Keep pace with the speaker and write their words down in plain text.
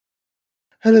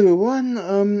Hello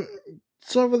everyone.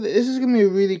 Sorry, this is gonna be a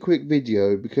really quick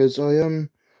video because I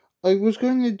was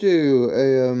going to do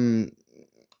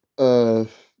uh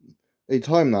a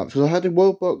time lapse because I had a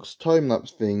Worldbox time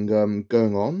lapse thing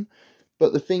going on,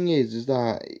 but the thing is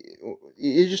that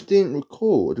it just didn't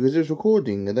record because it was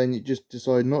recording and then it just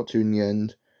decided not to in the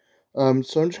end.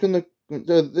 So I'm just gonna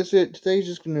today's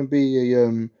just gonna be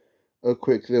a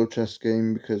quick little chess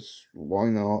game because why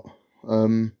not?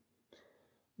 Um,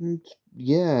 and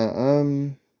yeah.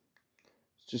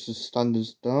 It's just a standard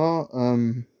start.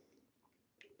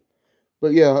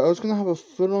 But yeah, I was gonna have a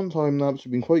full-on time lapse.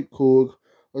 It'd been quite cool.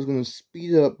 I was gonna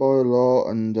speed it up by a lot,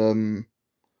 and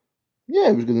yeah,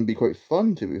 it was gonna be quite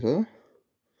fun to be fair.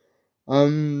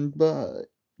 But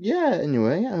yeah,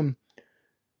 anyway, um,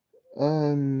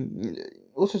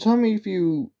 also tell me if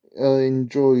you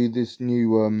enjoy this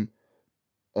new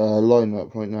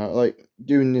lineup right now, like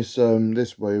doing this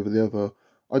way over the other.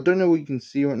 I don't know what you can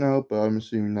see right now, but I'm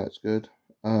assuming that's good.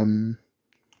 Right,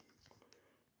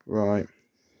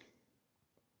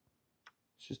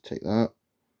 let's just take that.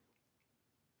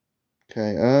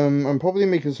 Okay, I'm probably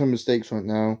making some mistakes right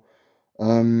now.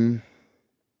 Um,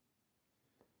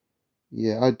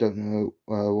 yeah, I don't know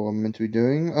what I'm meant to be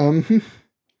doing.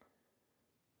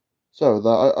 So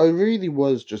that I really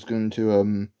was just going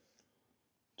to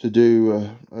do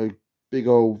a big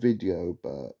old video,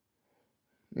 but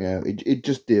yeah, it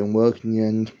just didn't work in the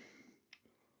end.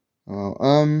 Uh,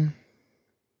 um,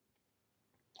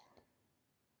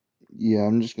 yeah,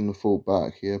 I'm just gonna fall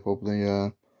back here probably.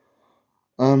 Yeah,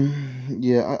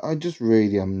 I just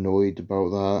really am annoyed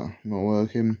about that not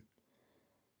working.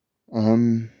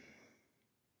 Um,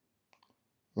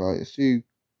 right, let's do.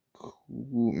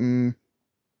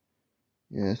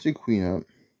 Yeah, let's do queen up.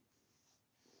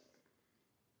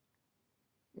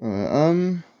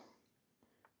 Alright,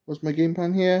 what's my game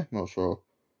plan here? Not sure.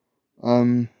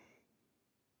 Um,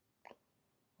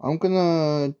 I'm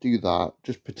gonna do that.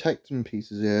 Just protect some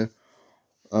pieces here.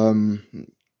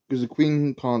 Because the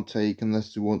queen can't take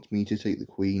unless it wants me to take the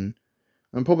queen.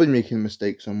 I'm probably making a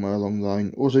mistake somewhere along the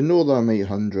line. Also, ignore that I'm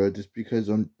 800 just because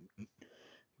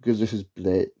this is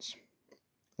blitz.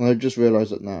 And I just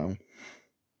realised that now.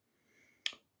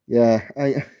 Yeah,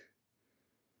 I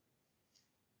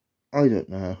don't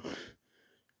know.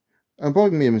 I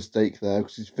probably made a mistake there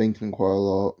because he's thinking quite a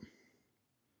lot.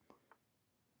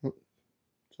 Oh,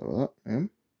 sorry about that.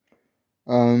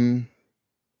 Yeah.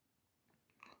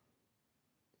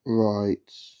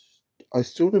 Right. I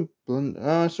still didn't blunder.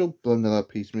 I still blunder that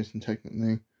piece missing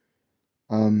technically.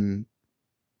 No,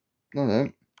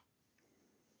 no.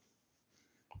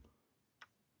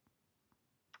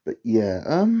 But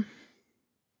yeah.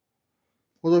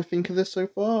 What do I think of this so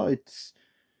far?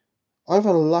 I've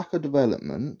had a lack of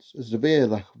development, a severe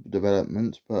lack of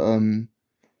development, but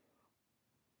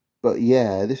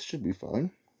yeah, this should be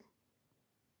fine.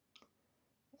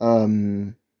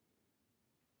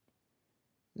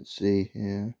 Let's see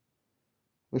here.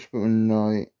 Wishbone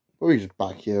Knight. Probably just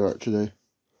back here actually.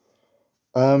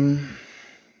 Um,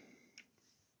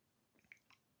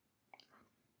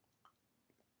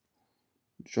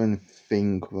 trying to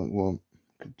think what I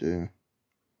could do.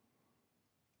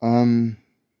 Um,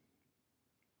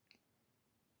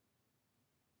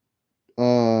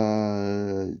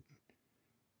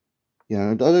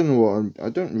 yeah, I don't know I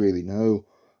don't really know.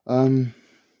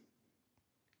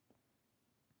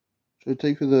 Should I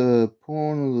take for the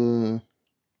pawn or the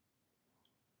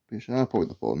bishop? Probably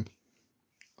the pawn.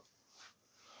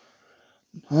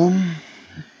 Um,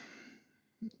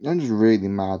 I'm just really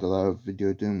mad that that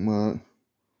video didn't work.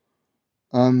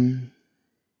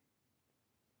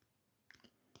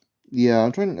 Yeah,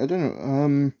 I'm trying. I don't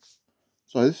know.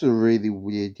 Sorry, this is a really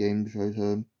weird game to try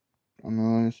to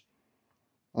analyze.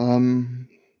 Let's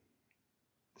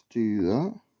do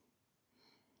that.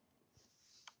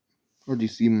 Or do you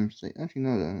see my mistake? Actually,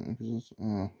 no, I don't, because it's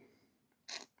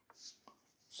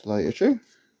slight issue.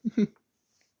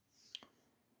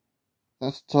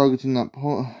 That's targeting that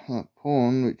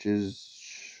pawn, which is.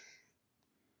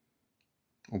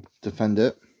 I'll defend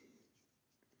it.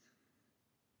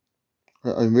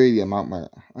 I really am out my.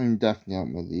 I'm definitely out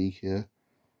my league here.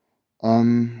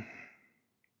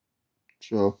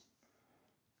 Sure.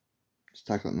 Let's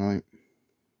attack that knight.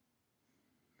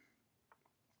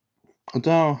 I don't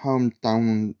know how I'm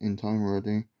down in time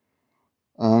already.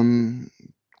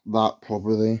 That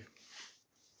probably.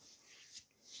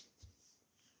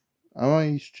 Am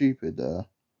I stupid there?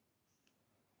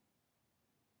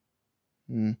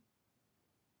 Am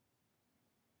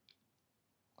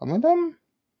I dumb?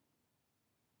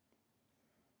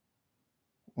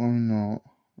 Or not?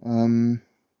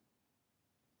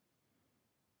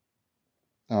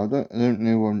 I don't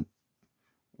know what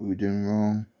we're doing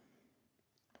wrong.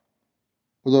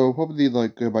 Although I'll probably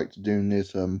like go back to doing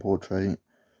this portrait,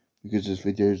 because this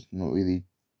video's not really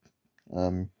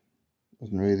wasn't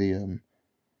really done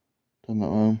that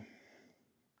well.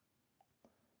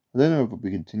 I don't know if I'll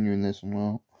be continuing this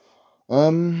or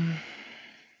not.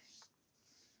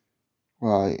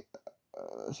 Right.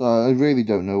 So I really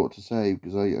don't know what to say,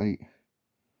 because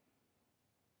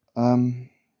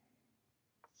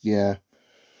yeah.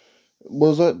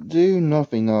 Was that do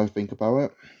nothing now I think about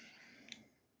it.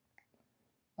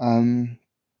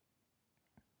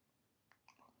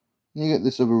 You get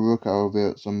this other rook out of it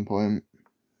at some point.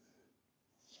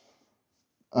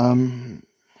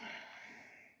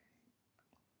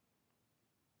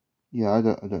 Yeah, I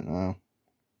don't know.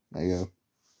 There you go.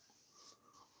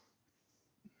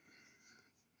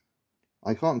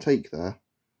 I can't take there,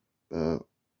 but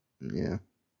yeah.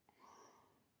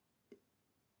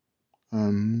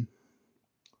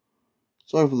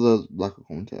 Sorry for the lack of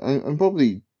content. I'm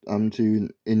probably too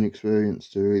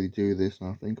inexperienced to really do this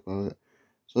now I think about it.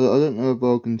 So I don't know if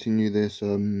I'll continue this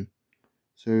soon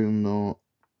or not.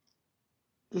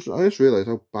 I just realised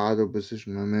how bad a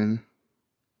position I'm in.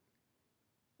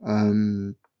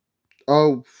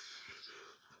 Oh,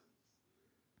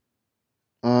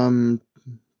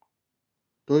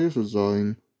 do I just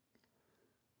resign?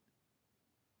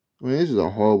 I mean, this is a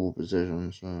horrible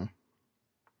position, so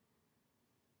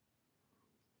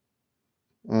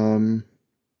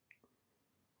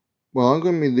well, I'm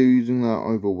going to be losing that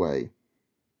either way.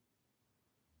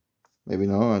 Maybe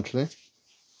not, actually.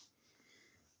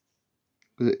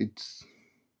 Because it's...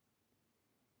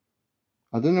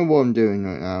 I don't know what I'm doing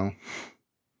right now.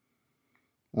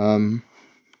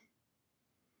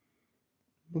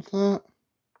 What's that?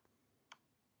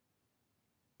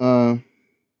 You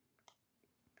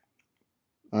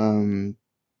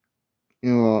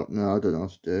know what? No, I don't know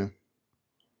what to do.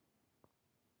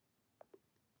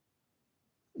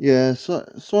 Yeah,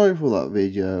 sorry for that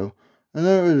video. I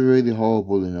know it was really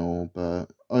horrible and all,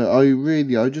 but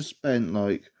I just spent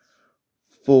like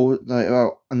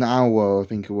about an hour, I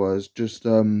think it was, just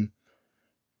doing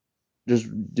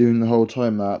the whole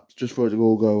time lapse just for it to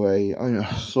all go away. I know,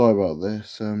 sorry about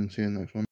this. See you next one.